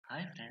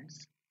Hi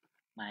friends,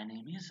 my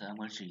name is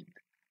Amarjeet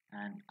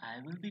and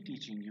I will be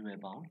teaching you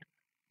about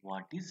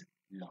what is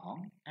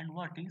long and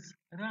what is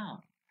round.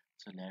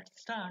 So let's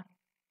start.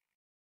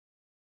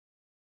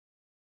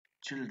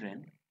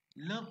 Children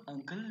love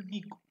Uncle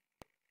Niku.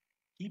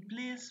 He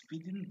plays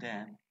within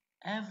them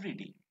every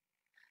day.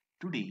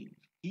 Today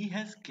he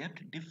has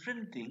kept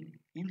different things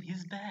in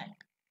his bag.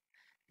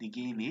 The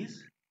game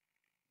is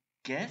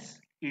guess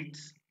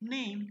its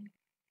name.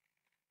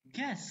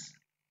 Guess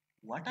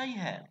what I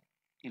have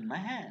in my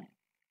hand.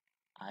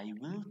 I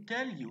will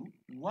tell you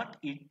what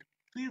it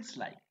feels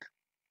like.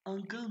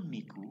 Uncle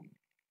Miku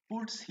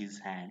puts his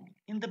hand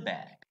in the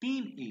bag.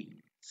 Team A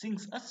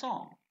sings a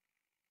song.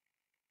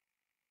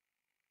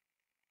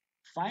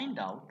 Find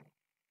out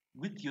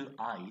with your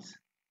eyes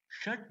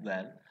shut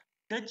well,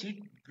 touch it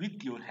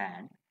with your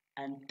hand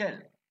and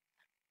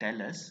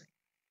tell us,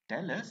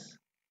 tell us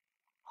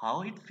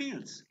how it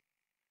feels.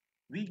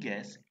 We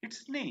guess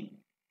its name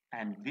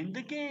and win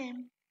the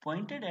game.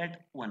 Pointed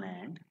at one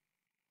end,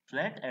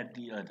 flat at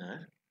the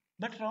other,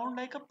 but round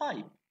like a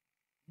pipe.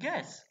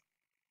 Guess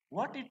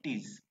what it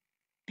is.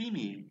 Team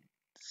A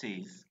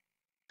says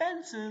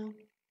pencil.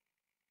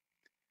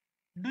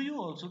 Do you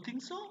also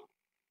think so?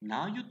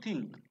 Now you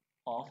think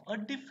of a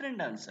different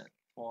answer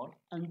for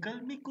Uncle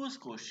Miku's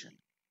question.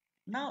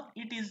 Now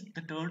it is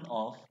the turn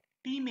of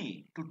Team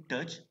A to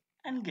touch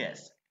and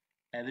guess.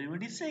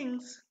 Everybody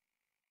sings.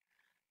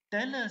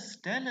 Tell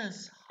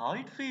us how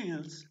it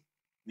feels.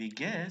 We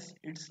guess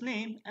its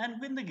name and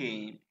win the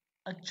game.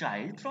 A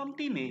child from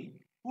Team A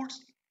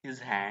puts his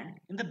hand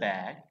in the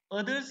bag.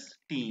 Others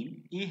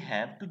Team A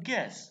have to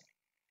guess.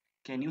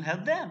 Can you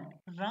help them?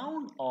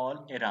 Round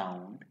all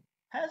around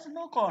has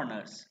no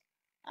corners.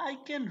 I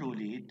can roll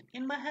it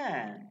in my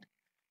hand.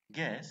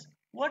 Guess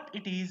what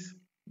it is?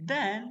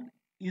 Then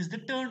is the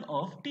turn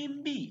of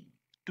Team B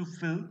to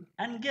fill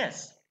and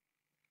guess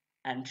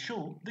and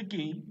show the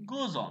game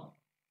goes on.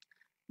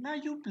 Now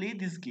you play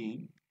this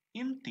game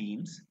in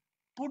teams.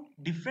 Put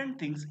different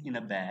things in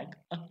a bag.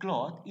 A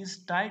cloth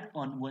is tied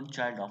on one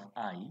child of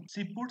eye.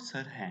 She puts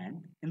her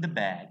hand in the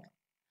bag.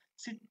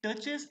 She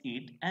touches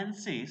it and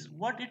says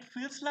what it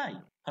feels like.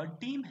 Her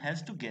team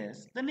has to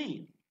guess the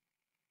name.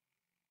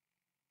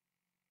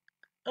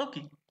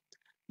 Okay,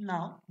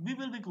 now we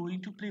will be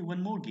going to play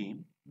one more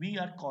game we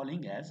are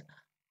calling as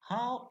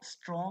How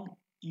Strong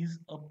is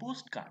a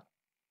Postcard?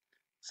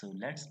 So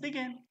let's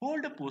begin.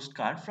 Hold a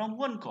postcard from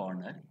one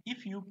corner.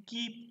 If you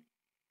keep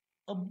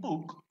a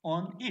book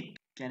on it,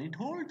 can it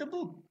hold the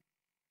book?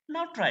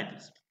 Now try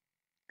this.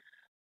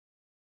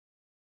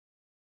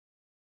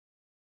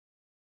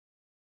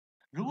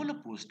 Roll a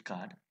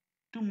postcard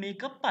to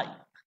make a pipe.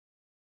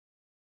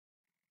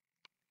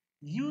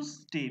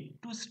 Use tape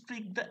to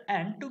stick the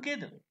end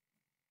together.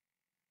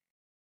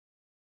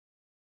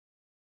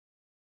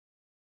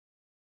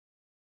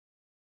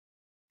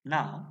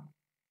 Now,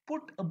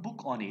 put a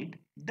book on it.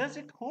 Does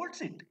it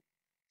hold it?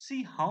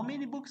 See how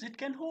many books it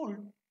can hold.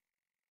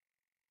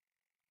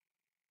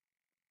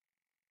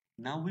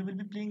 Now we will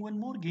be playing one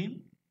more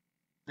game.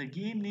 The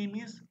game name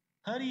is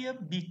Hurry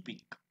Up Big Pick.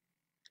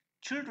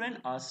 Children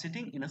are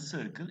sitting in a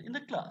circle in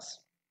the class.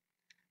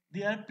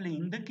 They are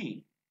playing the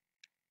game,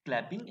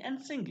 clapping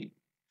and singing.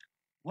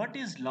 What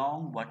is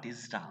long, what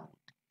is round?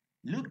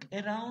 Look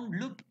around,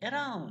 look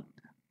around.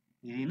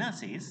 Irina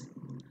says,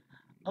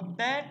 a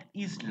bat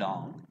is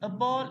long, a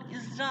ball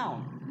is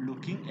round.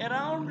 Looking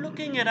around,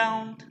 looking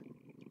around.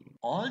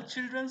 All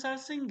children are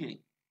singing.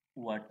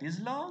 What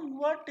is long?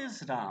 What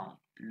is round?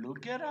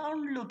 Look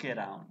around, look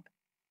around.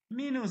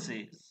 Minu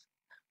says,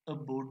 a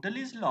bottle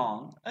is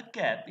long, a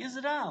cap is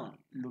round.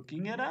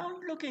 Looking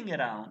around, looking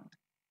around.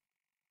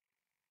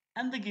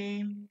 And the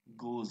game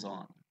goes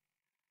on.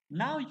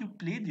 Now you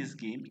play this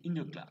game in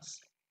your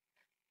class.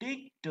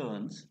 Take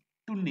turns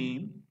to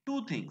name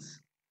two things.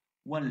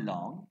 One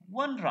long,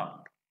 one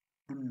round.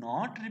 Do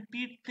not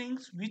repeat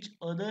things which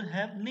others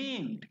have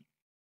named.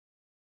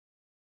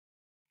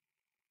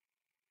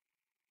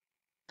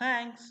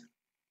 Thanks.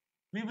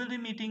 We will be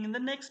meeting in the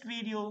next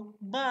video.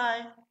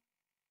 Bye.